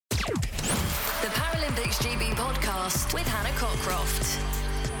Paralympics GB podcast with Hannah Cockcroft.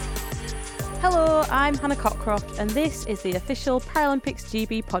 Hello, I'm Hannah Cockcroft, and this is the official Paralympics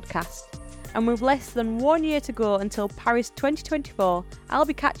GB podcast. And with less than 1 year to go until Paris 2024, I'll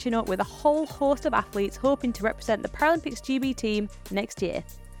be catching up with a whole host of athletes hoping to represent the Paralympics GB team next year.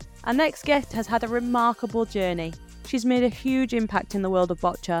 Our next guest has had a remarkable journey. She's made a huge impact in the world of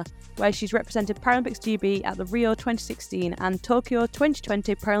boccia, where she's represented Paralympics GB at the Rio 2016 and Tokyo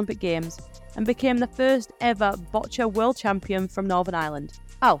 2020 Paralympic Games, and became the first ever boccia world champion from Northern Ireland.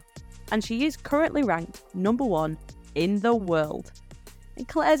 Oh, and she is currently ranked number 1 in the world. And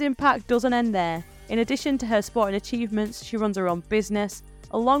Claire's impact doesn't end there. In addition to her sporting achievements, she runs her own business,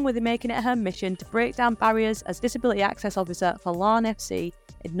 along with making it her mission to break down barriers as Disability Access Officer for Larne FC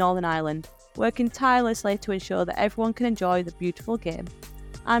in Northern Ireland, working tirelessly to ensure that everyone can enjoy the beautiful game.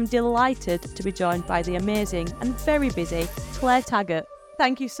 I'm delighted to be joined by the amazing and very busy Claire Taggart.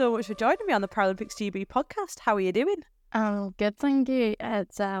 Thank you so much for joining me on the Paralympics GB podcast. How are you doing? Good, thank you.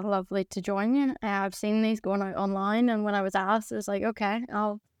 It's lovely to join you. I've seen these going out online, and when I was asked, I was like, okay,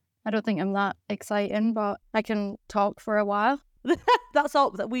 I don't think I'm that exciting, but I can talk for a while. That's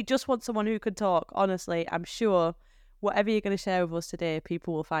all. We just want someone who can talk. Honestly, I'm sure whatever you're going to share with us today,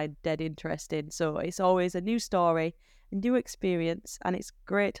 people will find dead interesting. So it's always a new story, a new experience, and it's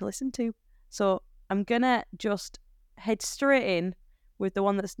great to listen to. So I'm going to just head straight in with the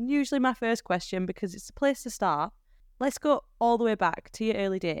one that's usually my first question, because it's the place to start. Let's go all the way back to your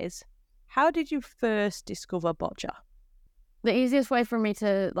early days. How did you first discover boccia? The easiest way for me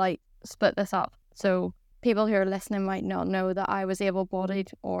to split this up, so people who are listening might not know that I was able-bodied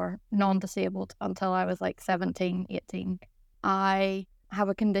or non-disabled until I was 17, 18. I have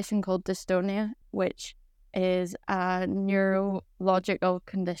a condition called dystonia, which is a neurological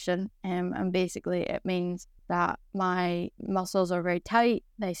condition, and basically it means that my muscles are very tight,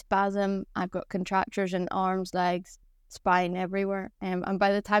 they spasm, I've got contractures in arms, legs, spine, everywhere. And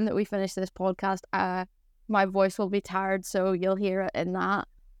by the time that we finish this podcast, my voice will be tired, so you'll hear it in that.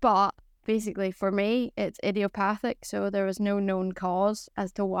 But basically for me, it's idiopathic, so there was no known cause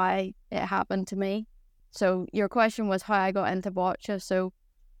as to why it happened to me. So your question was how I got into boccia. So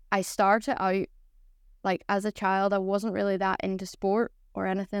I started out, as a child, I wasn't really that into sport or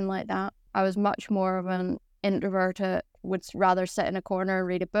anything like that. I was much more of an introverted, would rather sit in a corner and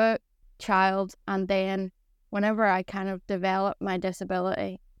read a book child. And then whenever I kind of developed my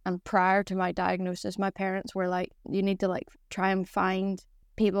disability, and prior to my diagnosis, my parents were like, you need to try and find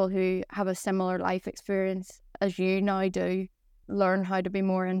people who have a similar life experience as you now do, learn how to be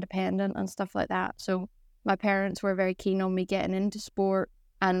more independent and stuff like that. So my parents were very keen on me getting into sport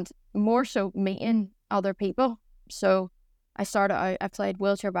and more so meeting other people. So I started out, I played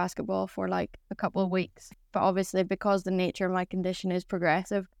wheelchair basketball for a couple of weeks, but obviously because the nature of my condition is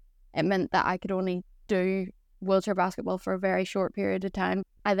progressive, it meant that I could only do wheelchair basketball for a very short period of time.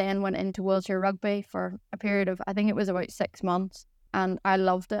 I then went into wheelchair rugby for a period of, I think it was about 6 months, and I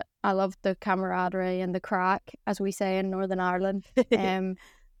loved it. I loved the camaraderie and the crack, as we say in Northern Ireland,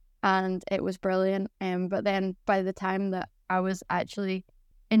 and it was brilliant. But then by the time that I was actually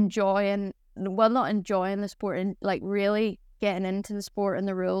not enjoying the sport and really getting into the sport and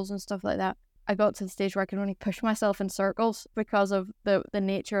the rules and stuff like that, I got to the stage where I could only push myself in circles because of the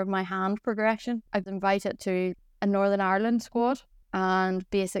nature of my hand progression. I was invited to a Northern Ireland squad, and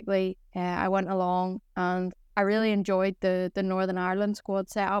basically I went along and I really enjoyed the Northern Ireland squad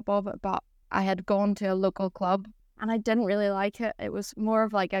setup of it, but I had gone to a local club and I didn't really like it. It was more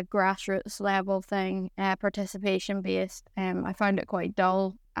of a grassroots level thing, participation based. I found it quite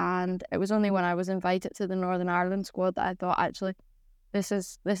dull, and it was only when I was invited to the Northern Ireland squad that I thought, actually, this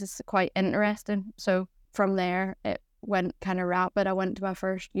is quite interesting. So from there, it went kind of rapid. I went to my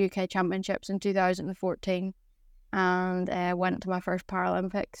first UK Championships in 2014, and went to my first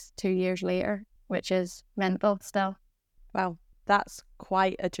Paralympics 2 years later, which is mental still. Wow, that's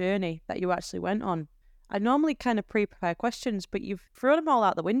quite a journey that you actually went on. I normally kind of pre-prepare questions, but you've thrown them all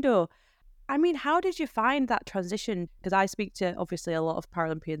out the window. I mean, how did you find that transition? Because I speak to obviously a lot of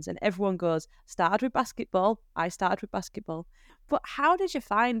Paralympians and everyone goes, started with basketball, I started with basketball. But how did you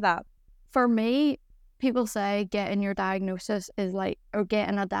find that? For me, people say getting a diagnosis is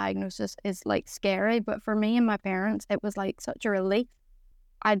scary, but for me and my parents, it was such a relief.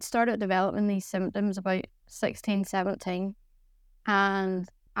 I'd started developing these symptoms about 16, 17, and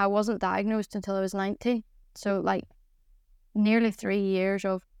I wasn't diagnosed until I was 19. So nearly 3 years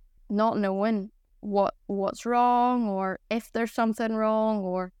of not knowing what's wrong, or if there's something wrong,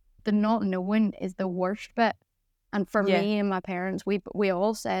 or the not knowing is the worst bit. And for me and my parents, we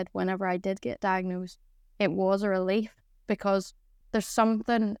all said whenever I did get diagnosed, it was a relief, because there's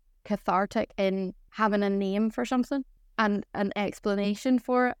something cathartic in having a name for something and an explanation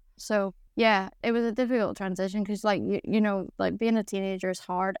for it. So yeah, it was a difficult transition because like, you know, like being a teenager is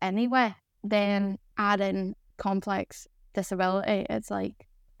hard anyway. Then add in complex disability, it's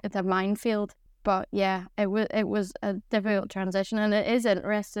a minefield. But yeah, it was a difficult transition, and it is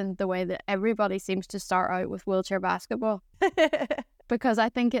interesting the way that everybody seems to start out with wheelchair basketball because I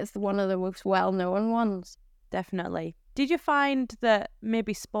think it's one of the most well-known ones. Definitely. Did you find that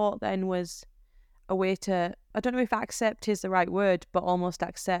maybe sport then was a way to, I don't know if accept is the right word, but almost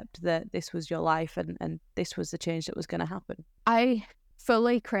accept that this was your life and this was the change that was going to happen? I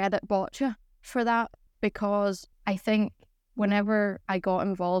fully credit Boccia for that, because I think whenever I got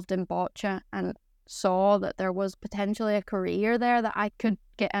involved in Boccia and saw that there was potentially a career there that I could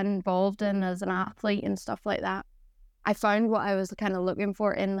get involved in as an athlete and stuff like that, I found what I was kind of looking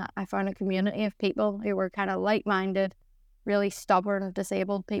for in that. I found a community of people who were kind of like-minded, really stubborn,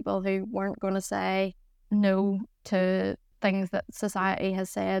 disabled people who weren't going to say no to things that society has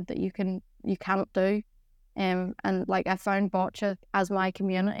said that you can't do. And like I found Boccia as my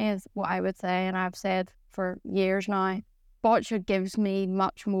community is what I would say, and I've said for years now, Boccia gives me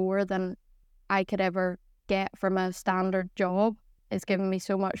much more than I could ever get from a standard job. It's given me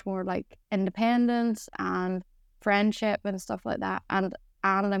so much more like independence and friendship and stuff like that, and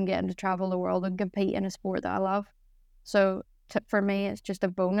I'm getting to travel the world and compete in a sport that I love. So for me, it's just a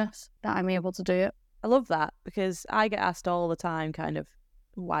bonus that I'm able to do it. I love that, because I get asked all the time kind of,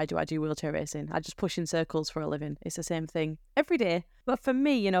 why do I do wheelchair racing? I just push in circles for a living. It's the same thing every day. But for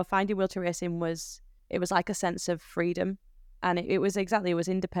me, you know, finding wheelchair racing was like a sense of freedom, and it was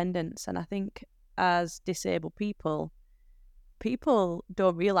independence. And I think as disabled people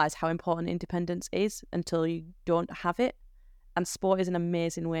don't realise how important independence is until you don't have it. And sport is an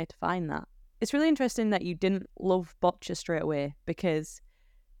amazing way to find that. It's really interesting that you didn't love Boccia straight away, because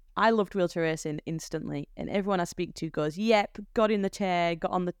I loved wheelchair racing instantly, and everyone I speak to goes, yep, got in the chair,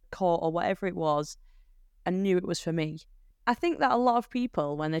 got on the court or whatever it was, and knew it was for me. I think that a lot of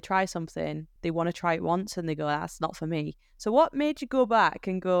people, when they try something, they want to try it once and they go, that's not for me. So what made you go back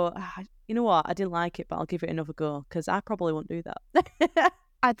and go, you know what, I didn't like it, but I'll give it another go? Because I probably won't do that.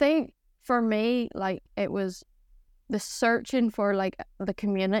 I think for me, like, it was the searching for like the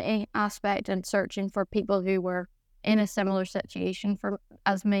community aspect and searching for people who were in a similar situation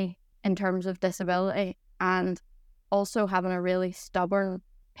as me in terms of disability, and also having really stubborn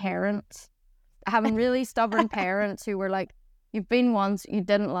parents who were like, you've been once, you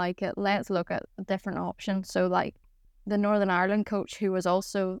didn't like it, let's look at a different option. So like the Northern Ireland coach, who was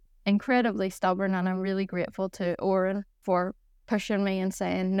also incredibly stubborn, and I'm really grateful to Oren for pushing me and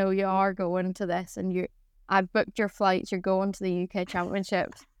saying, no, you are going to this, and I've booked your flights, you're going to the UK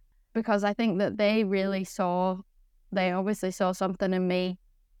Championships. Because I think that they obviously saw something in me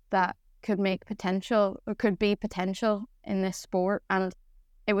that could be potential in this sport. And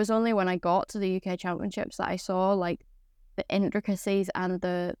it was only when I got to the UK Championships that I saw like the intricacies and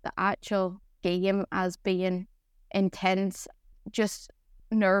the actual game as being intense, just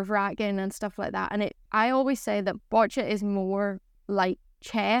nerve-wracking and stuff like that. And I always say that Boccia is more like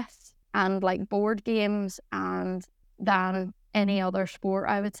chess and like board games than any other sport,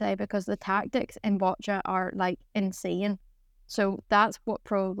 I would say, because the tactics in Boccia are like insane. So that's what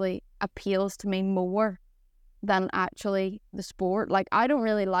probably appeals to me more than actually the sport. Like, I don't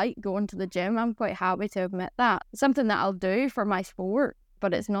really like going to the gym. I'm quite happy to admit that. It's something that I'll do for my sport,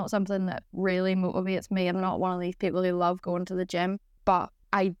 but it's not something that really motivates me. I'm not one of these people who love going to the gym, but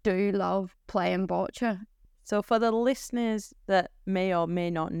I do love playing Boccia. So for the listeners that may or may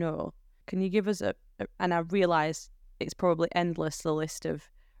not know, can you give us and I realise it's probably endless, the list of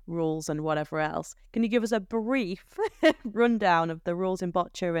rules and whatever else. Can you give us a brief rundown of the rules in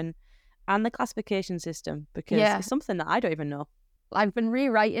Boccia and the classification system? Because it's something that I don't even know. I've been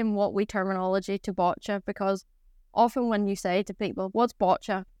rewriting what we terminology to Boccia, because often when you say to people, what's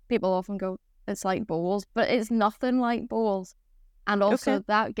Boccia? People often go, it's like bowls, but it's nothing like bowls. And also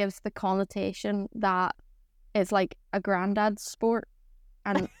that gives the connotation that it's like a granddad's sport.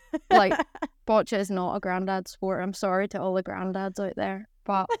 And like, Boccia is not a granddad sport. I'm sorry to all the granddads out there,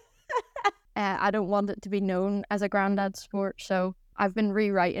 but I don't want it to be known as a granddad sport. So I've been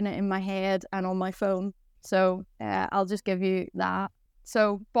rewriting it in my head and on my phone. So I'll just give you that.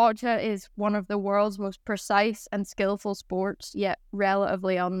 So Boccia is one of the world's most precise and skillful sports, yet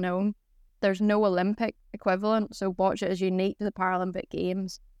relatively unknown. There's no Olympic equivalent, so Boccia is unique to the Paralympic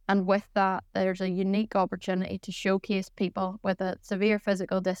Games. And with that, there's a unique opportunity to showcase people with a severe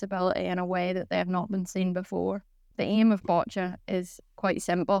physical disability in a way that they have not been seen before. The aim of Boccia is quite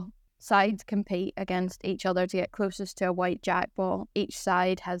simple: sides compete against each other to get closest to a white jack ball. Each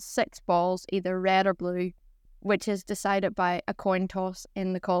side has 6 balls, either red or blue, which is decided by a coin toss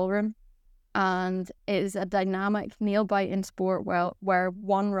in the call room. And it is a dynamic nail-biting sport where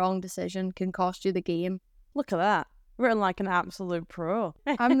one wrong decision can cost you the game. Look at that. Written like an absolute pro.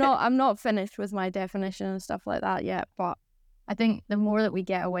 I'm not finished with my definition and stuff like that yet, but I think the more that we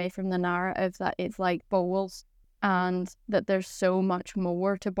get away from the narrative that it's like bowls and that there's so much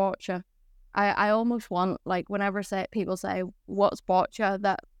more to boccia, I almost want, like, whenever people say, what's boccia,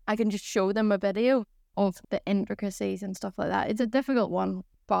 that I can just show them a video of the intricacies and stuff like that. It's a difficult one,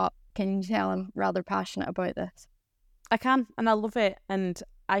 but can you tell I'm rather passionate about this? I can, and I love it. And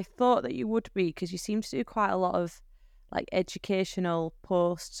I thought that you would be, because you seem to do quite a lot of like educational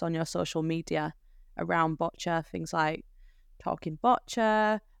posts on your social media around boccia, things like Talking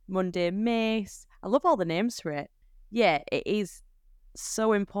Boccia, Monday Mace. I love all the names for it. Yeah, it is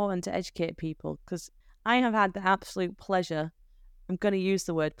so important to educate people, because I have had the absolute pleasure, I'm going to use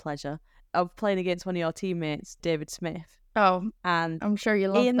the word pleasure, of playing against one of your teammates, David Smith. Oh, And I'm sure you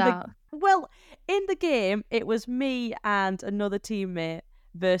love that. In the game, it was me and another teammate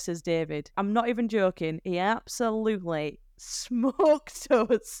versus David. I'm not even joking. He absolutely smoked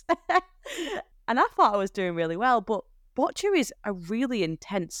us. And I thought I was doing really well, but boccia is a really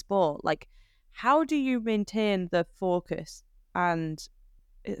intense sport. Like, how do you maintain the focus and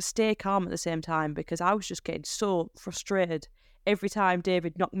stay calm at the same time? Because I was just getting so frustrated every time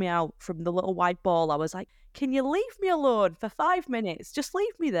David knocked me out from the little white ball. I was like, can you leave me alone for 5 minutes? Just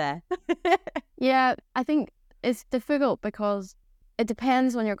leave me there. Yeah, I think it's difficult because it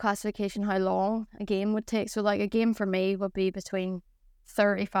depends on your classification how long a game would take. So like a game for me would be between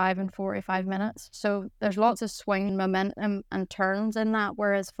 35 and 45 minutes. So there's lots of swing, momentum and turns in that.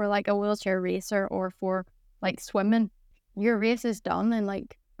 Whereas for like a wheelchair racer or for like swimming, your race is done in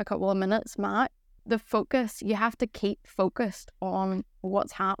like a couple of minutes max. The focus, you have to keep focused on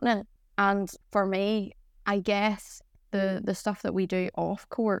what's happening. And for me, I guess the stuff that we do off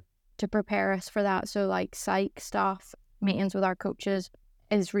court to prepare us for that, so like psych stuff, meetings with our coaches,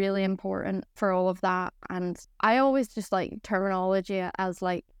 is really important for all of that. And I always just like terminology as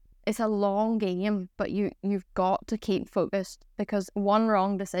like, it's a long game, but you've got to keep focused, because one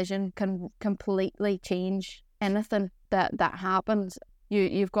wrong decision can completely change anything that happens.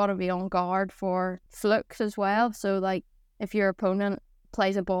 You've got to be on guard for flukes as well. So like if your opponent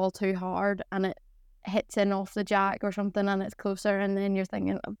plays a ball too hard and it hits in off the jack or something and it's closer, and then you're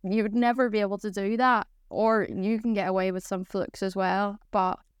thinking you would never be able to do that, or you can get away with some flukes as well.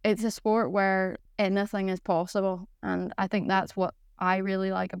 But it's a sport where anything is possible, and I think that's what I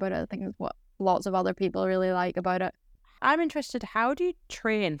really like about it. I think it's what lots of other people really like about it. I'm interested, how do you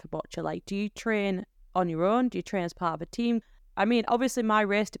train for boccia? Like, do you train on your own? Do you train as part of a team? I mean, obviously my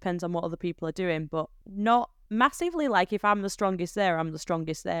race depends on what other people are doing, but not massively. Like, if I'm the strongest there, I'm the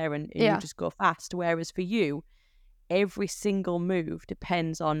strongest there, and you just go fast. Whereas for you, every single move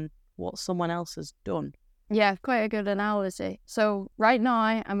depends on what someone else has done. Yeah, quite a good analogy. So right now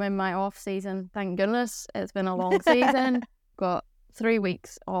I'm in my off season. Thank goodness. It's been a long season. Got 3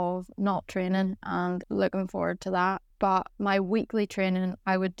 weeks of not training and looking forward to that. But my weekly training,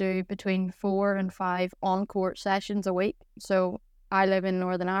 I would do between 4 and 5 on-court sessions a week. So I live in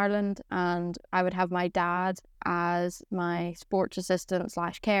Northern Ireland, and I would have my dad as my sports assistant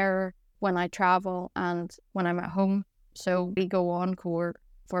 / carer when I travel and when I'm at home. So we go on court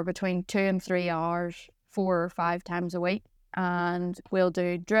for between 2 and 3 hours, 4 or 5 times a week. And we'll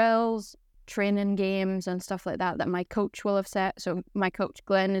do drills, training games and stuff like that my coach will have set. So my coach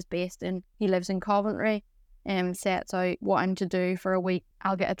Glenn he lives in Coventry, sets out what I'm to do for a week.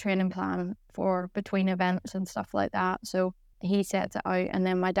 I'll get a training plan for between events and stuff like that. So he sets it out, and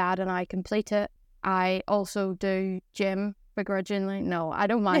then my dad and I complete it. I also do gym begrudgingly. No, I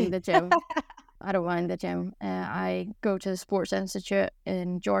don't mind the gym. I don't mind the gym. I go to the Sports Institute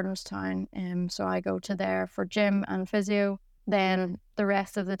in Jordanstown, so I go to there for gym and physio. Then the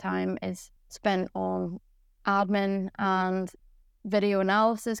rest of the time is spent on admin and video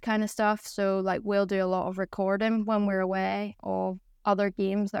analysis kind of stuff. So like we'll do a lot of recording when we're away of other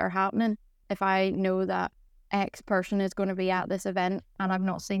games that are happening. If I know that X person is going to be at this event and I've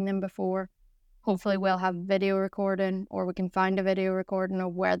not seen them before, hopefully we'll have video recording, or we can find a video recording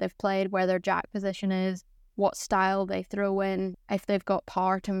of where they've played, where their jack position is, what style they throw in, if they've got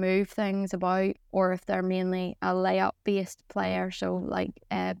power to move things about, or if they're mainly a layup based player, so like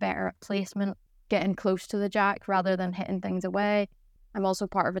better at placement, getting close to the jack rather than hitting things away. I'm also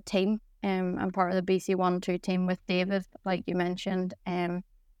part of a team. I'm part of the BC1-2 team with David, like you mentioned, and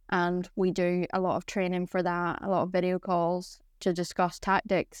we do a lot of training for that, a lot of video calls, to discuss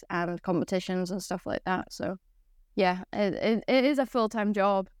tactics and competitions and stuff like that. So yeah, it is a full-time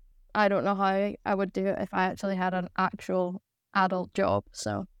job. I don't know how I would do it if I actually had an actual adult job.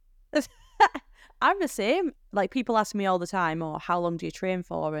 So I'm the same. Like, people ask me all the time, oh, how long do you train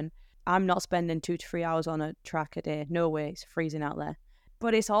for? And I'm not spending 2 to 3 hours on a track a day. No way, it's freezing out there.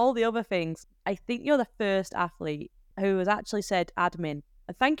 But it's all the other things. I think you're the first athlete who has actually said admin.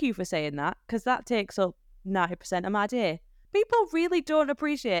 And thank you for saying that, because that takes up 90% of my day. People really don't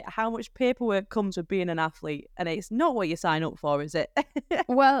appreciate how much paperwork comes with being an athlete, and it's not what you sign up for, is it?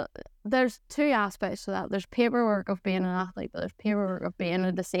 well, there's two aspects to that. There's paperwork of being an athlete, but there's paperwork of being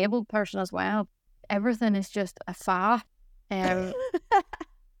a disabled person as well. Everything is just a faff. And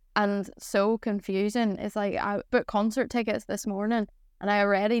so confusing. It's like, I booked concert tickets this morning and I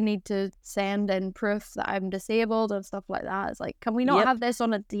already need to send in proof that I'm disabled and stuff like that. It's like, can we not have this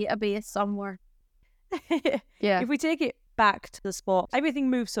on a database somewhere? Yeah. If we take it back to the sport, everything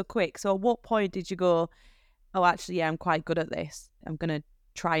moves so quick. So at what point did you go, oh, actually, yeah, I'm quite good at this. I'm going to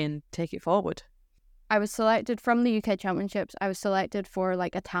try and take it forward? I was selected from the UK Championships. I was selected for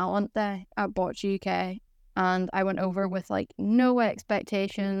like a talent day at Boccia UK. And I went over with like no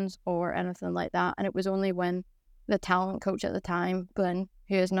expectations or anything like that. And it was only when the talent coach at the time, Glenn,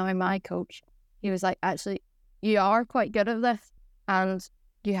 who is now my coach, he was like, actually, you are quite good at this and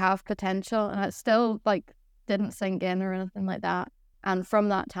you have potential. And it still like didn't sink in or anything like that. And from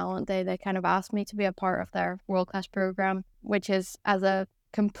that talent day, they kind of asked me to be a part of their world-class program, which is as a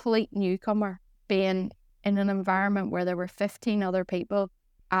complete newcomer, being in an environment where there were 15 other people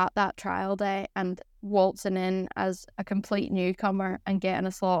at that trial day and waltzing in as a complete newcomer and getting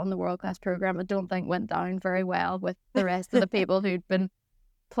a slot on the world-class program, I don't think went down very well with the rest of the people who'd been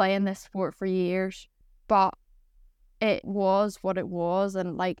playing this sport for years. But it was what it was,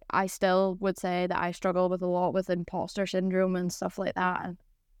 and like I still would say that I struggle with a lot with imposter syndrome and stuff like that.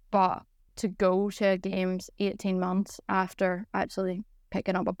 But to go to games 18 months after actually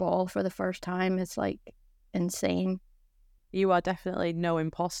picking up a ball for the first time is like insane. You are definitely no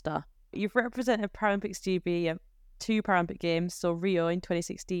imposter. You've represented Paralympics GB at 2 Paralympic Games, so Rio in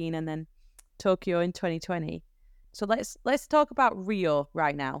 2016 and then Tokyo in 2020. So let's talk about Rio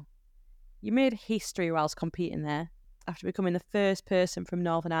right now. You made history whilst competing there after becoming the first person from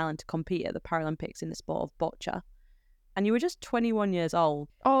Northern Ireland to compete at the Paralympics in the sport of boccia. And you were just 21 years old.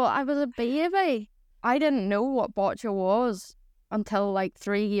 Oh, I was a baby. I didn't know what boccia was until like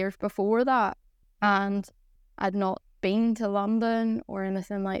 3 years before that. And I'd not been to London or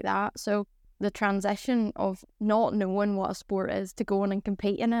anything like that. So the transition of not knowing what a sport is to going and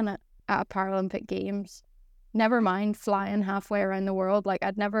competing in it at a Paralympic Games, never mind flying halfway around the world. Like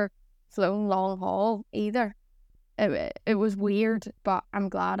I'd never flown long haul either. It was weird, but I'm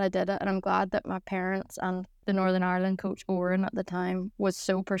glad I did it, and I'm glad that my parents and the Northern Ireland coach Oren at the time was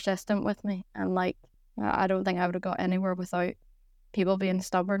so persistent with me, and like I don't think I would have got anywhere without people being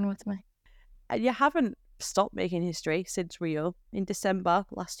stubborn with me. You haven't stopped making history since Rio. In December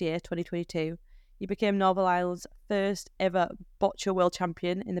last year, 2022, you became Northern Ireland's first ever boccia world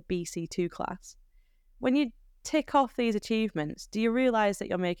champion in the BC2 class. When you tick off these achievements, do you realise that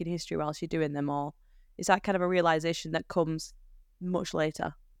you're making history whilst you're doing them, or is that kind of a realisation that comes much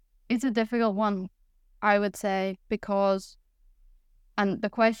later? It's a difficult one, I would say, because, and the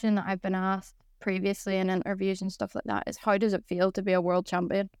question that I've been asked previously in interviews and stuff like that is, how does it feel to be a world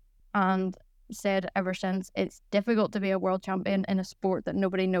champion? And said ever since, it's difficult to be a world champion in a sport that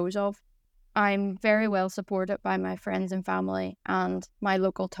nobody knows of. I'm very well supported by my friends and family and my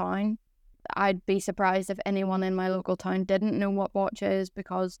local town. I'd be surprised if anyone in my local town didn't know what boccia is,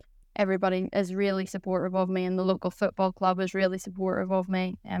 because everybody is really supportive of me and the local football club is really supportive of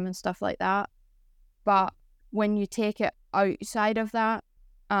me and stuff like that. But when you take it outside of that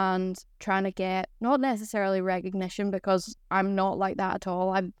and trying to get not necessarily recognition, because I'm not like that at all.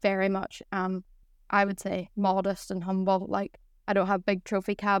 I'm very much, I would say, modest and humble. Like I don't have a big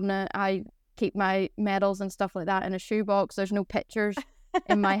trophy cabinet. I keep my medals and stuff like that in a shoebox. There's no pictures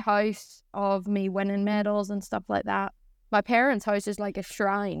in my house of me winning medals and stuff like that. My parents' house is like a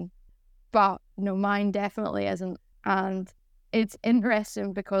shrine, but no, mine definitely isn't. And it's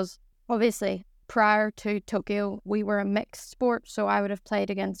interesting because obviously prior to Tokyo, we were a mixed sport, so I would have played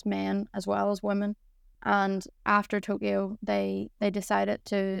against men as well as women. And after Tokyo, they decided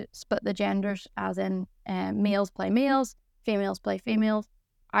to split the genders, as in males play males, females play females.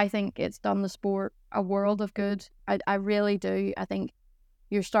 I think it's done the sport a world of good. I really do. I think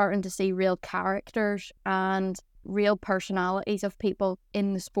you're starting to see real characters and real personalities of people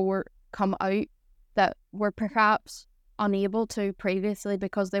in the sport come out that were perhaps unable to previously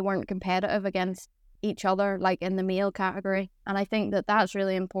because they weren't competitive against each other, like in the male category. And I think that that's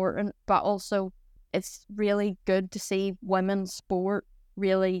really important, but also it's really good to see women's sport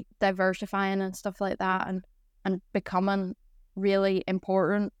really diversifying and stuff like that, and becoming really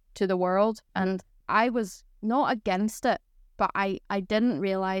important to the world. And I was not against it, but I didn't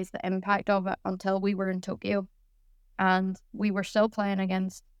realize the impact of it until we were in Tokyo, and we were still playing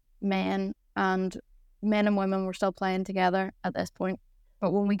against men, and men and women were still playing together at this point.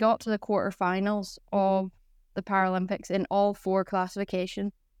 But when we got to the quarterfinals of the Paralympics in all 4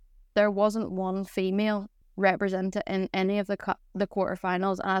 classifications, there wasn't one female represented in any of the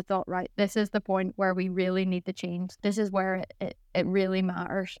quarterfinals. And I thought, right, this is the point where we really need to change. This is where it really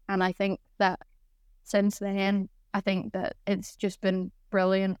matters. And I think that since then, I think that it's just been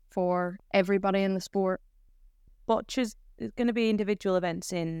brilliant for everybody in the sport. Boccia's going to be individual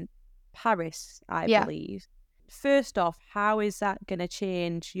events in Paris, I Yeah. believe. First off, how is that going to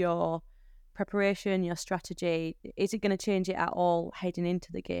change your preparation, your strategy? Is it going to change it at all heading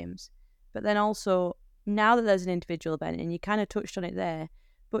into the games? But then also, now that there's an individual event, and you kind of touched on it there,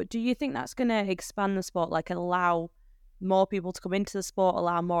 but do you think that's going to expand the sport, like allow more people to come into the sport,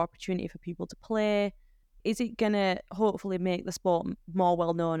 allow more opportunity for people to play? Is it going to hopefully make the sport more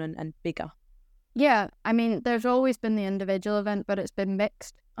well-known and bigger? Yeah, I mean, there's always been the individual event, but it's been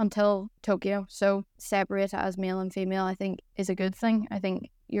mixed until Tokyo. So separate it as male and female, I think, is a good thing. I think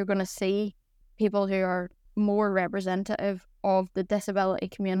you're going to see people who are more representative of the disability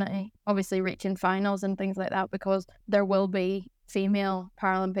community, obviously reaching finals and things like that, because there will be female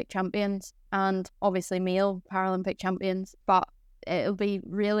Paralympic champions and obviously male Paralympic champions. But it'll be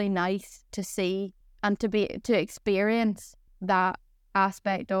really nice to see and to experience that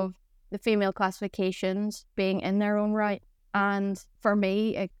aspect of the female classifications being in their own right. And for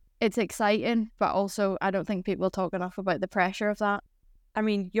me, it's exciting, but also I don't think people talk enough about the pressure of that. I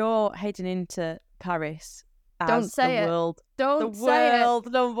mean, you're heading into Paris as Don't say the it. world, Don't the say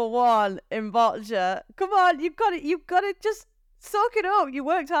world number 1 in boccia. Come on, you've got to just soak it up. You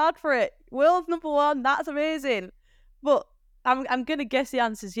worked hard for it. World number 1, that's amazing. But I'm gonna guess the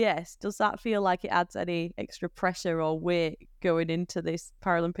answer is yes. Does that feel like it adds any extra pressure or weight going into this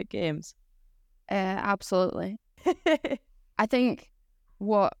Paralympic Games? Absolutely. I think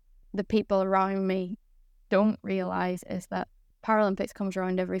what the people around me don't realise is that Paralympics comes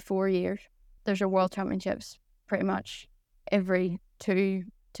around every 4 years. There's a World Championships pretty much every 2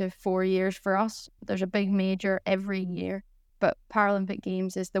 to 4 years for us. There's a big major every year, but Paralympic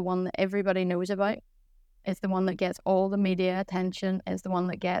Games is the one that everybody knows about. It's the one that gets all the media attention. It's the one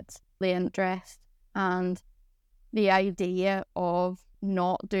that gets the interest. And the idea of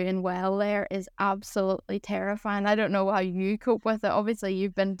not doing well there is absolutely terrifying. I don't know how you cope with it. Obviously,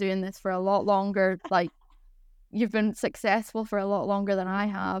 you've been doing this for a lot longer. Like, you've been successful for a lot longer than I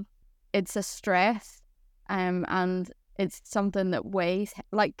have. It's a stress, and it's something that weighs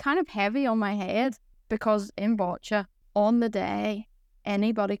like kind of heavy on my head, because in boccia, on the day,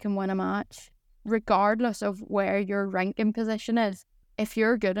 anybody can win a match, regardless of where your ranking position is. If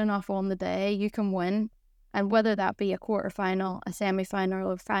you're good enough on the day, you can win. And whether that be a quarterfinal, a semi-final,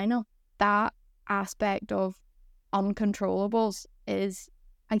 or final, that aspect of uncontrollables is,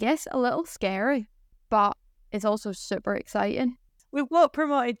 I guess, a little scary, but it's also super exciting. We won't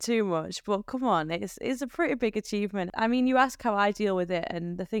promote it too much, but come on, it's a pretty big achievement. I mean, you ask how I deal with it,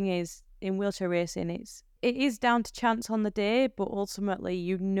 and the thing is, in wheelchair racing, it is down to chance on the day, but ultimately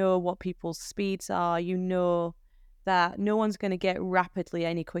you know what people's speeds are. You know that no one's going to get rapidly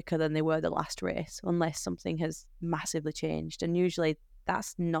any quicker than they were the last race unless something has massively changed, and usually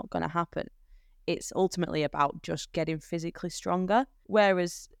that's not going to happen. It's ultimately about just getting physically stronger.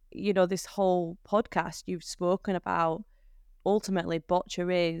 Whereas, you know, this whole podcast, you've spoken about ultimately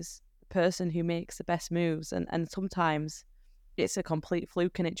boccia is the person who makes the best moves, and sometimes it's a complete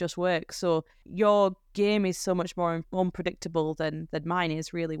fluke and it just works. So your game is so much more unpredictable than mine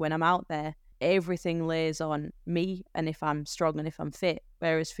is, really. When I'm out there, everything lays on me and if I'm strong and if I'm fit.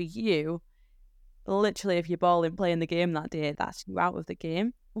 Whereas for you, literally, if you're balling playing the game that day, that's you out of the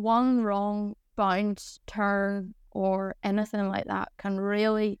game. One wrong bounce, turn, or anything like that can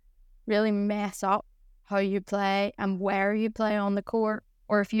really, really mess up how you play and where you play on the court.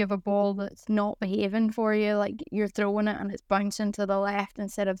 Or if you have a ball that's not behaving for you, like you're throwing it and it's bouncing to the left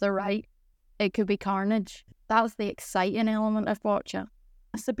instead of the right, it could be carnage. That's the exciting element of boccia.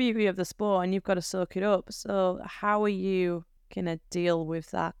 That's the beauty of the sport, and you've got to soak it up. So how are you going to deal with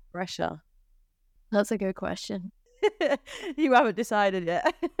that pressure? That's a good question. You haven't decided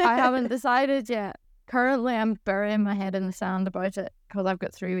yet. I haven't decided yet. Currently, I'm burying my head in the sand about it because I've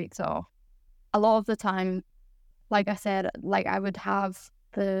got 3 weeks off. A lot of the time, like I said, like I would have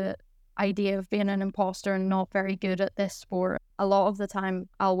the idea of being an imposter and not very good at this sport. A lot of the time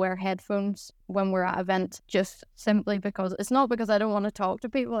I'll wear headphones when we're at events, just simply because it's not because I don't want to talk to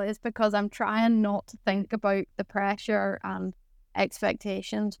people, it's because I'm trying not to think about the pressure and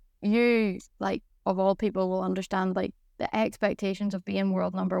expectations. You, like, of all people, will understand, like, the expectations of being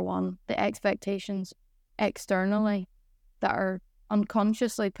world number one, the expectations externally that are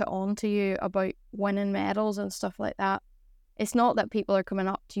unconsciously put onto you about winning medals and stuff like that. It's not that people are coming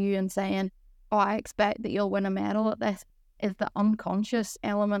up to you and saying, oh, I expect that you'll win a medal at this. It's the unconscious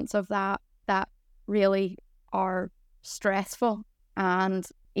elements of that really are stressful. And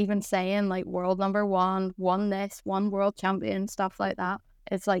even saying, like, world number one, won this, won world champion, stuff like that.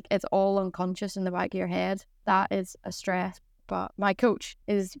 It's like, it's all unconscious in the back of your head. That is a stress. But my coach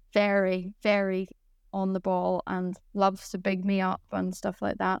is very, very on the ball and loves to big me up and stuff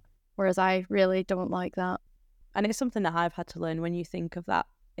like that. Whereas I really don't like that. And it's something that I've had to learn when you think of that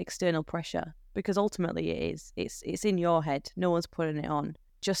external pressure, because ultimately it's in your head. No one's putting it on.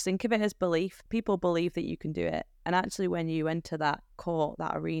 Just think of it as belief. People believe that you can do it. And actually, when you enter that court,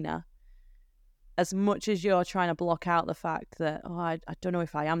 that arena, as much as you're trying to block out the fact that, oh, I don't know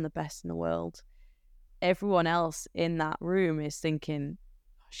if I am the best in the world, everyone else in that room is thinking,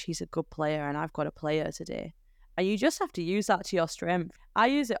 oh, she's a good player and I've got to play her today. And you just have to use that to your strength. I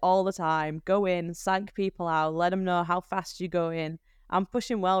use it all the time. Go in, psych people out, let them know how fast you go in. I'm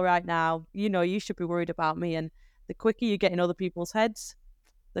pushing well right now. You know, you should be worried about me. And the quicker you get in other people's heads,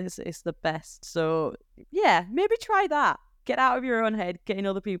 it's the best. So yeah, maybe try that. Get out of your own head, get in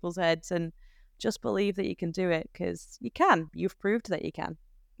other people's heads, and just believe that you can do it, because you can. You've proved that you can.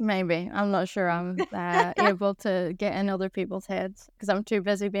 Maybe. I'm not sure I'm able to get in other people's heads because I'm too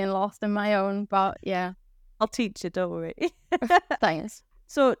busy being lost in my own. But yeah. I'll teach you, don't worry. Thanks.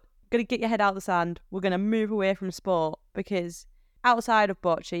 So, going to get your head out of the sand. We're going to move away from sport, because outside of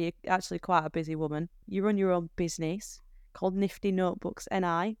Boccia, you're actually quite a busy woman. You run your own business called Nifty Notebooks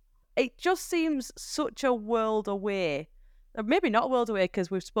NI. It just seems such a world away. Maybe not a world away,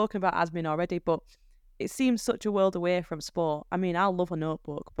 because we've spoken about admin already, but it seems such a world away from sport. I mean, I love a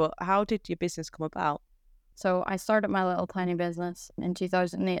notebook, but how did your business come about? So I started my little tiny business in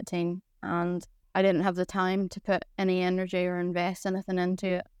 2018, and I didn't have the time to put any energy or invest anything into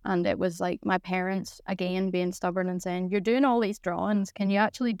it. And it was like my parents, again, being stubborn and saying, you're doing all these drawings. Can you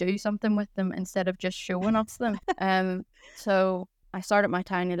actually do something with them instead of just showing us them? So I started my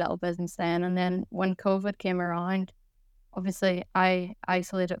tiny little business then. And then when COVID came around, obviously I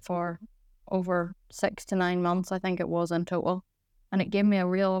isolated for over 6 to 9 months, I think it was in total. And it gave me a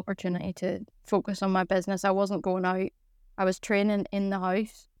real opportunity to focus on my business. I wasn't going out. I was training in the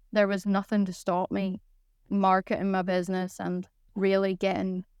house. There was nothing to stop me marketing my business and really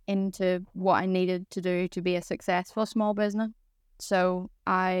getting into what I needed to do to be a successful small business. So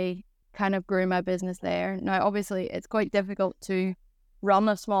I kind of grew my business there. Now, obviously, it's quite difficult to run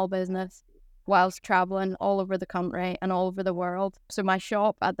a small business whilst traveling all over the country and all over the world. So my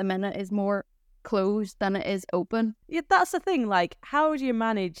shop at the minute is more closed than it is open. Yeah, that's the thing. Like, how do you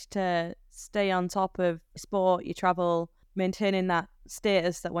manage to stay on top of sport, your travel, maintaining that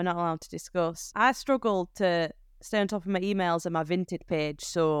status that we're not allowed to discuss? I struggle to stay on top of my emails and my Vinted page,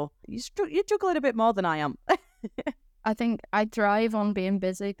 so you're juggling a bit more than I am. I think I thrive on being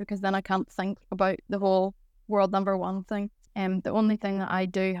busy because then I can't think about the whole world number one thing. The only thing that I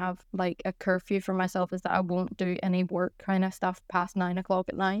do have, like, a curfew for myself is that I won't do any work kind of stuff past 9 o'clock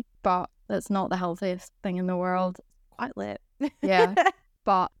at night, but that's not the healthiest thing in the world. Quite late. Yeah.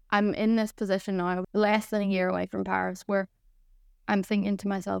 But I'm in this position now, less than a year away from Paris, where I'm thinking to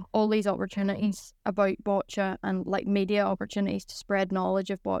myself, all these opportunities about Boccia and, like, media opportunities to spread knowledge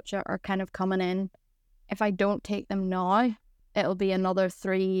of Boccia are kind of coming in. If I don't take them now, it'll be another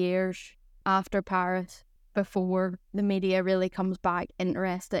 3 years after Paris before the media really comes back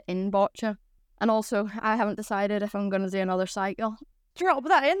interested in Boccia. And also, I haven't decided if I'm going to do another cycle. Drop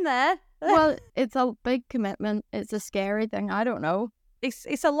that in there. Well, it's a big commitment. It's a scary thing. I don't know.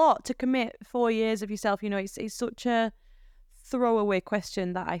 It's a lot to commit 4 years of yourself. You know, it's such a throwaway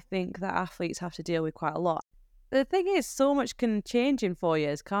question that I think that athletes have to deal with quite a lot. The thing is, so much can change in 4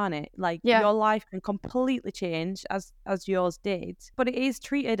 years, can't it? Like, your life can completely change as yours did. But it is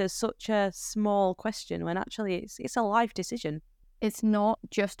treated as such a small question when actually it's a life decision. It's not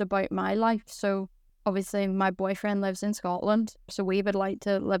just about my life. So obviously my boyfriend lives in Scotland, so we would like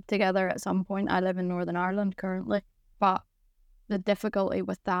to live together at some point. I live in Northern Ireland currently. But the difficulty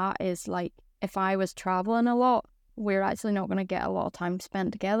with that is, like, if I was travelling a lot, we're actually not going to get a lot of time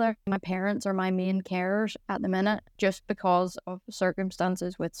spent together. My parents are my main carers at the minute, just because of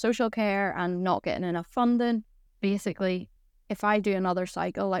circumstances with social care and not getting enough funding. Basically, if I do another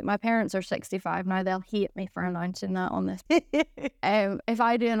cycle, like my parents are 65 now, they'll hate me for announcing that on this. If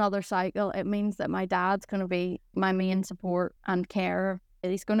I do another cycle, it means that my dad's going to be my main support and carer.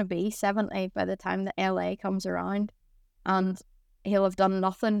 He's going to be 70 by the time the LA comes around, and he'll have done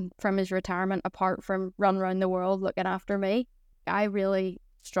nothing from his retirement apart from run around the world looking after me. I really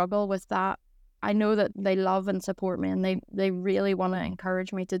struggle with that. I know that they love and support me, and they really want to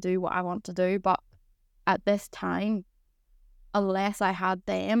encourage me to do what I want to do, but at this time, unless I had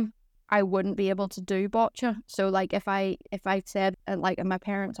them, I wouldn't be able to do Boccia. So like if I said like my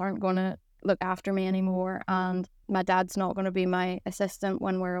parents aren't going to look after me anymore and my dad's not going to be my assistant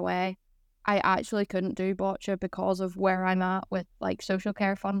when we're away, I actually couldn't do Boccia because of where I'm at with like social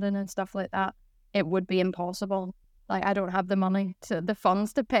care funding and stuff like that. It would be impossible. Like I don't have the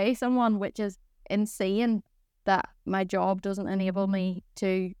funds to pay someone, which is insane that my job doesn't enable me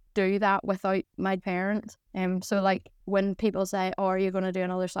to do that without my parents. So like when people say, oh, are you going to do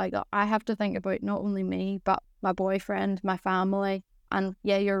another cycle, I have to think about not only me but my boyfriend, my family. And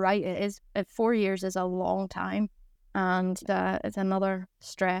yeah, you're right, it is 4 years is a long time, and it's another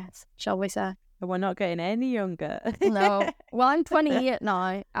stress, shall we say. And we're not getting any younger. No, well, I'm 28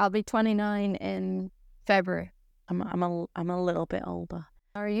 now. I'll be 29 in February. I'm a little bit older.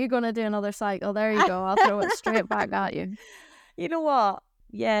 Are you going to do another cycle? There you go. I'll throw it straight back at you. You know what?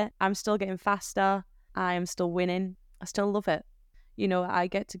 Yeah, I'm still getting faster. I am still winning. I still love it. You know, I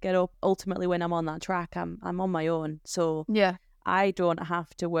get to get up. Ultimately, when I'm on that track, I'm on my own. So yeah, I don't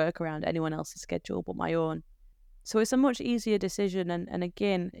have to work around anyone else's schedule but my own. So it's a much easier decision. And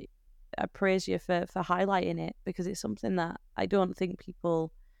again, I praise you for highlighting it, because it's something that I don't think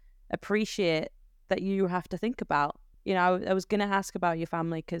people appreciate that you have to think about. You know, I was going to ask about your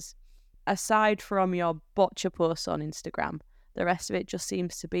family, because aside from your Boccia posts on Instagram, the rest of it just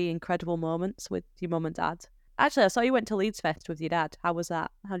seems to be incredible moments with your mum and dad. Actually, I saw you went to Leeds Fest with your dad. How was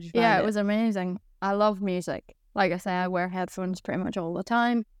that? How did you find it? Yeah, it was amazing. I love music. Like I say, I wear headphones pretty much all the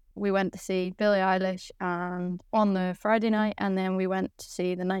time. We went to see Billie Eilish on the Friday night, and then we went to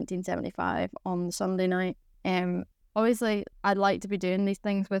see the 1975 on the Sunday night. Obviously, I'd like to be doing these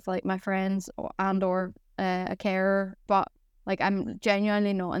things with like my friends or a carer, but like I'm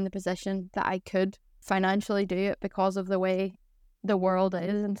genuinely not in the position that I could financially do it because of the way the world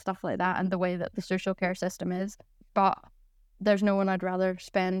is and stuff like that, and the way that the social care system is. But there's no one I'd rather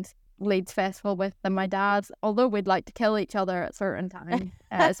spend Leeds Festival with than my dad, although we'd like to kill each other at certain times,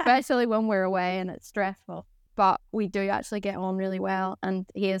 especially when we're away and it's stressful. But we do actually get on really well, and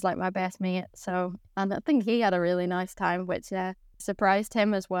he is like my best mate. So, and I think he had a really nice time, which surprised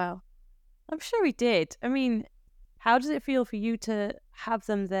him as well. I'm sure he did. I mean, how does it feel for you to have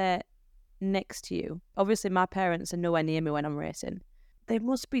them there next to you? Obviously, my parents are nowhere near me when I'm racing. They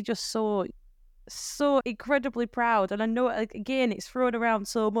must be just so incredibly proud. And I know, again, it's thrown around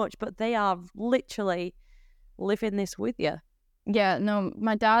so much, but they are literally living this with you. Yeah, no,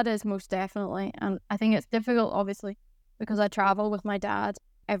 my dad is most definitely. And I think it's difficult, obviously, because I travel with my dad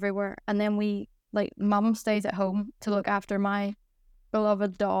everywhere. And then mum stays at home to look after my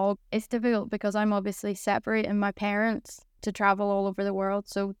beloved dog. It's difficult because I'm obviously separating my parents to travel all over the world.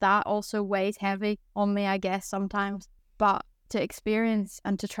 So that also weighs heavy on me, I guess, sometimes. But to experience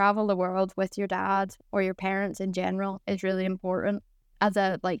and to travel the world with your dad or your parents in general is really important as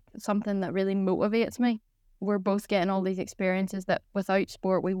something that really motivates me. We're both getting all these experiences that without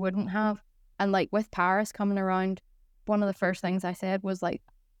sport we wouldn't have. And like with Paris coming around, one of the first things I said was like,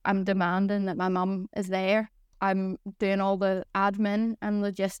 I'm demanding that my mum is there. I'm doing all the admin and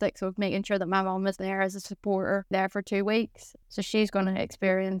logistics of making sure that my mum is there as a supporter there for 2 weeks. So she's going to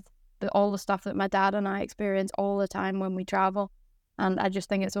experience all the stuff that my dad and I experience all the time when we travel. And I just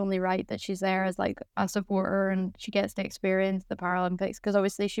think it's only right that she's there as like a supporter and she gets to experience the Paralympics, because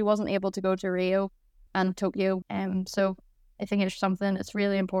obviously she wasn't able to go to Rio and Tokyo. So I think it's something that's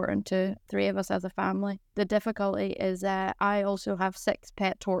really important to three of us as a family. The difficulty is I also have 6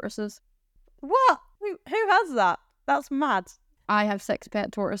 pet tortoises. What? Who has that? That's mad. I have 6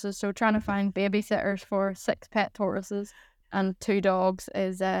 pet tortoises, so trying to find babysitters for 6 pet tortoises and 2 dogs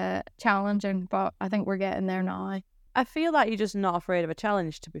is challenging, but I think we're getting there now. I feel like you're just not afraid of a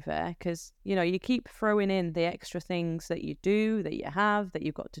challenge, to be fair, because, you know, you keep throwing in the extra things that you do, that you have, that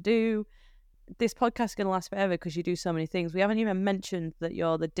you've got to do. This podcast is going to last forever because you do so many things. We haven't even mentioned that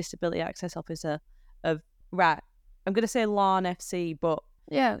you're the Disability Access Officer of, I'm going to say Larne FC, but...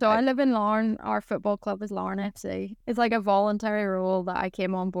 Yeah, so I live in Larne. Our football club is Larne FC. It's like a voluntary role that I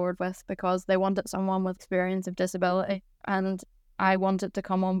came on board with because they wanted someone with experience of disability, and I wanted to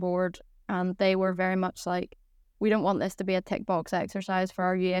come on board, and they were very much like, we don't want this to be a tick box exercise for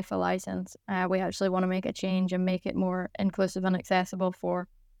our UEFA license. We actually want to make a change and make it more inclusive and accessible for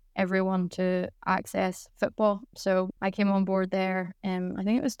everyone to access football. So I came on board there, I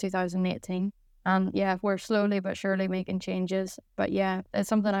think it was 2018. And yeah, we're slowly but surely making changes. But yeah, it's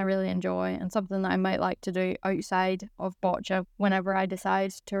something I really enjoy and something that I might like to do outside of Boccia whenever I decide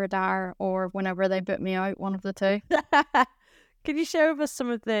to retire or whenever they boot me out, one of the two. Can you share with us some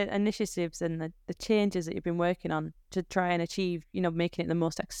of the initiatives and the changes that you've been working on to try and achieve, making it the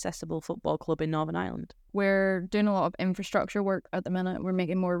most accessible football club in Northern Ireland? We're doing a lot of infrastructure work at the minute. We're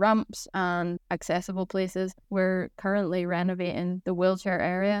making more ramps and accessible places. We're currently renovating the wheelchair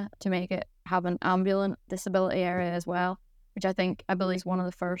area to make it have an ambulant disability area as well, which I believe is one of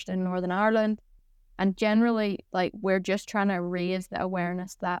the first in Northern Ireland. And generally, we're just trying to raise the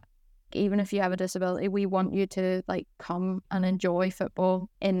awareness that even if you have a disability, we want you to come and enjoy football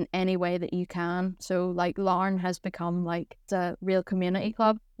in any way that you can. So Larne has become the real community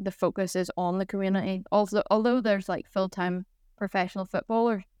club. The focus is on the community. Also, although there's full-time professional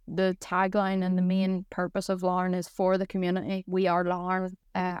footballers, the tagline and the main purpose of Larne is for the community. We are Larne.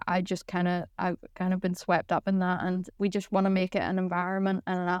 I've kind of been swept up in that, and we just want to make it an environment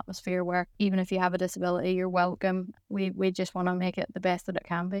and an atmosphere where even if you have a disability, you're welcome. We just want to make it the best that it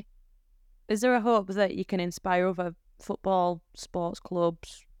can be. Is there a hope that you can inspire other football, sports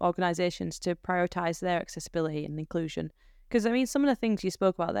clubs, organisations to prioritise their accessibility and inclusion? Because, some of the things you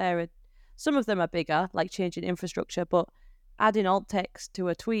spoke about there, some of them are bigger, like changing infrastructure, but adding alt text to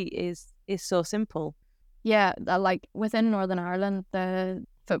a tweet is so simple. Yeah, within Northern Ireland, the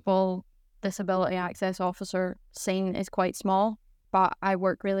football disability access officer scene is quite small, but I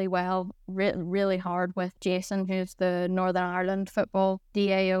work really well, really hard with Jason, who's the Northern Ireland football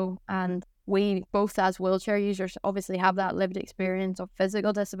DAO, and we both as wheelchair users obviously have that lived experience of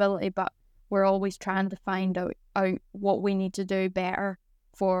physical disability, but we're always trying to find out what we need to do better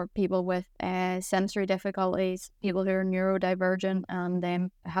for people with sensory difficulties, people who are neurodivergent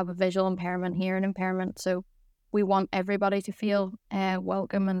and have a visual impairment, hearing impairment. So we want everybody to feel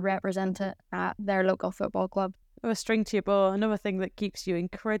welcome and represented at their local football club. A string to your bow, another thing that keeps you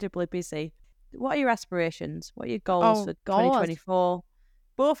incredibly busy. What are your aspirations? What are your goals for 2024?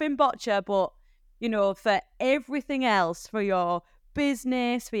 Both in Boccia, but, for everything else, for your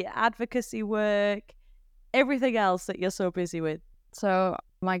business, for your advocacy work, everything else that you're so busy with. So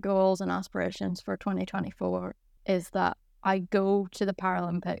my goals and aspirations for 2024 is that I go to the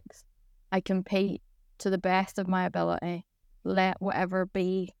Paralympics, I compete to the best of my ability, let whatever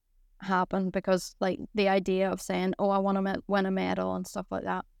be happen, because the idea of saying, I want to win a medal and stuff like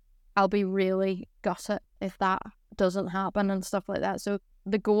that, I'll be really gutted if that doesn't happen and stuff like that. So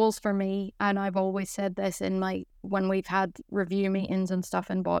the goals for me, and I've always said this when we've had review meetings and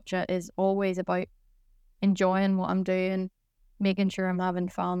stuff in Boccia, is always about enjoying what I'm doing, making sure I'm having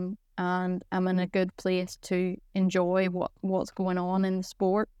fun and I'm in a good place to enjoy what's going on in the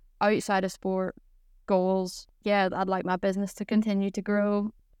sport. Outside of sport, goals, I'd like my business to continue to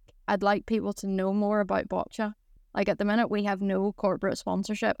grow. I'd like people to know more about Boccia. At the minute, we have no corporate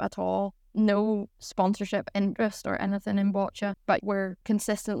sponsorship at all, no sponsorship interest or anything in Boccia, but we're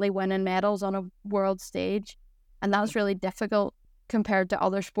consistently winning medals on a world stage. And that's really difficult compared to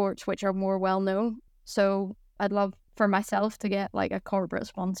other sports which are more well known. So I'd love for myself to get a corporate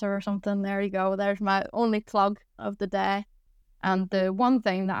sponsor or something. There you go. There's my only plug of the day. And the one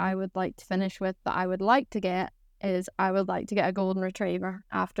thing that I would like to finish with that I would like to get is I would like to get a golden retriever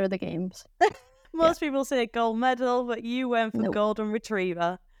after the games. Most people say gold medal, but you went for golden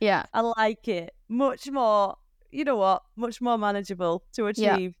retriever. Yeah. I like it. Much more, much more manageable to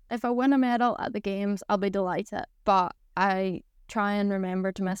achieve. Yeah. If I win a medal at the games, I'll be delighted. But I try and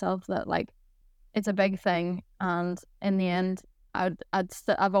remember to myself that it's a big thing, and in the end,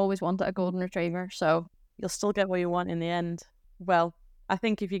 I've always wanted a golden retriever. So you'll still get what you want in the end. Well, I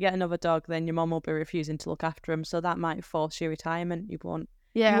think if you get another dog, then your mum will be refusing to look after him, so that might force your retirement. You won't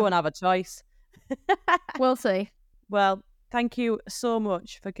have a choice. We'll see. Well, thank you so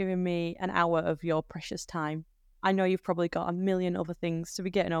much for giving me an hour of your precious time. I know you've probably got a million other things to be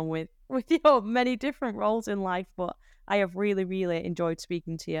getting on with your many different roles in life, but I have really, really enjoyed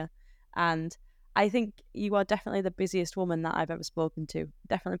speaking to you. And I think you are definitely the busiest woman that I've ever spoken to.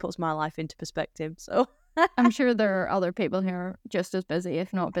 Definitely puts my life into perspective. So I'm sure there are other people who are just as busy,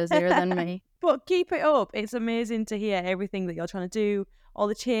 if not busier than me. But keep it up. It's amazing to hear everything that you're trying to do, all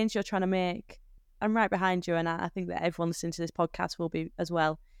the change you're trying to make. I'm right behind you, and I think that everyone listening to this podcast will be as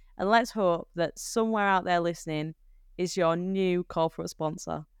well. And let's hope that somewhere out there listening is your new corporate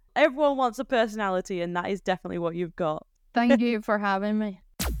sponsor. Everyone wants a personality, and that is definitely what you've got. Thank you for having me.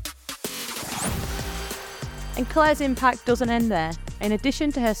 And Claire's impact doesn't end there. In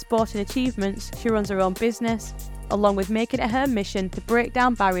addition to her sporting achievements, she runs her own business, along with making it her mission to break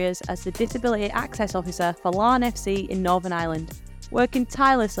down barriers as the Disability Access Officer for Larne FC in Northern Ireland, working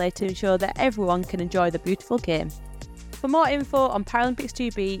tirelessly to ensure that everyone can enjoy the beautiful game. For more info on Paralympics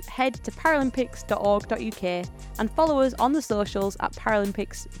GB, head to paralympics.org.uk and follow us on the socials at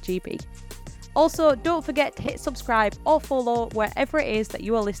Paralympics GB. Also, don't forget to hit subscribe or follow wherever it is that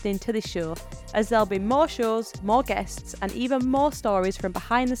you are listening to this show, as there'll be more shows, more guests, and even more stories from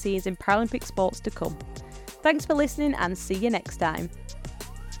behind the scenes in Paralympic sports to come. Thanks for listening and see you next time.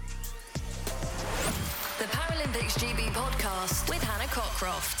 The Paralympics GB podcast with Hannah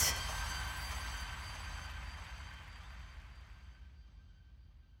Cockcroft.